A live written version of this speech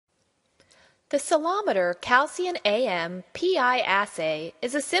The Cellometer Calcein AM PI assay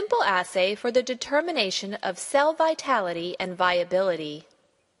is a simple assay for the determination of cell vitality and viability.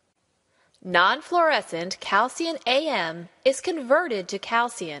 Non-fluorescent Calcein AM is converted to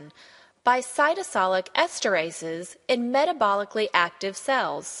calcium by cytosolic esterases in metabolically active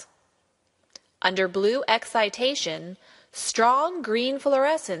cells. Under blue excitation, strong green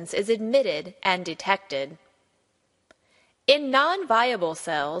fluorescence is emitted and detected. In non-viable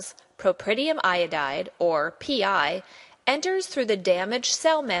cells, propydium iodide, or PI, enters through the damaged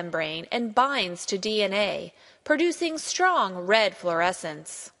cell membrane and binds to DNA, producing strong red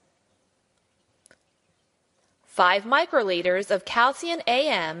fluorescence. 5 microliters of calcium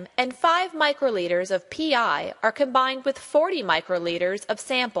AM and 5 microliters of PI are combined with 40 microliters of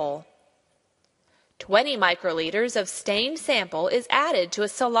sample. 20 microliters of stained sample is added to a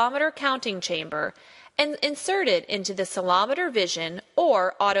Cellometer counting chamber and inserted into the Cellometer Vision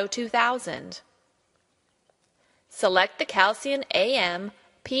or Auto 2000. Select the Calcein AM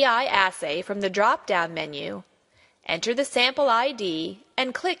PI assay from the drop-down menu, enter the sample ID,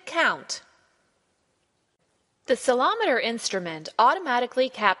 and click Count. The Cellometer instrument automatically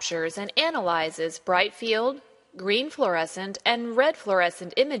captures and analyzes bright field, green fluorescent, and red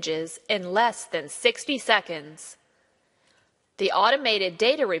fluorescent images in less than 60 seconds. The automated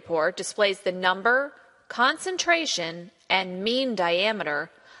data report displays the number, concentration, and mean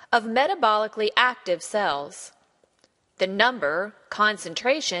diameter of metabolically active cells, the number,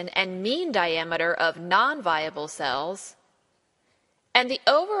 concentration, and mean diameter of non-viable cells, and the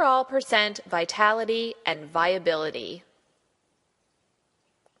overall percent vitality and viability.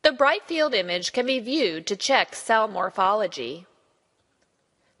 The bright field image can be viewed to check cell morphology.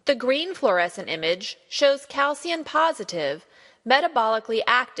 The green fluorescent image shows calcium-positive, metabolically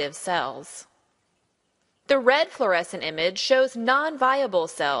active cells. The red fluorescent image shows non-viable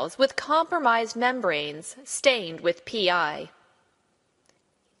cells with compromised membranes stained with PI.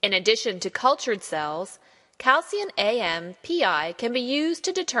 In addition to cultured cells, Calcein AM PI can be used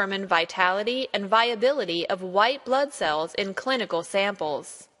to determine vitality and viability of white blood cells in clinical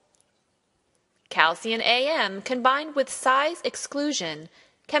samples. Calcein AM combined with size exclusion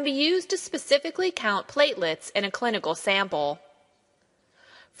can be used to specifically count platelets in a clinical sample.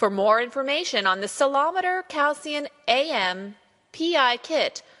 For more information on the Cellometer Calcein AM PI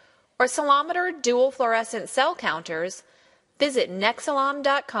kit or Cellometer dual fluorescent cell counters, visit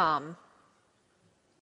Nexcelom.com.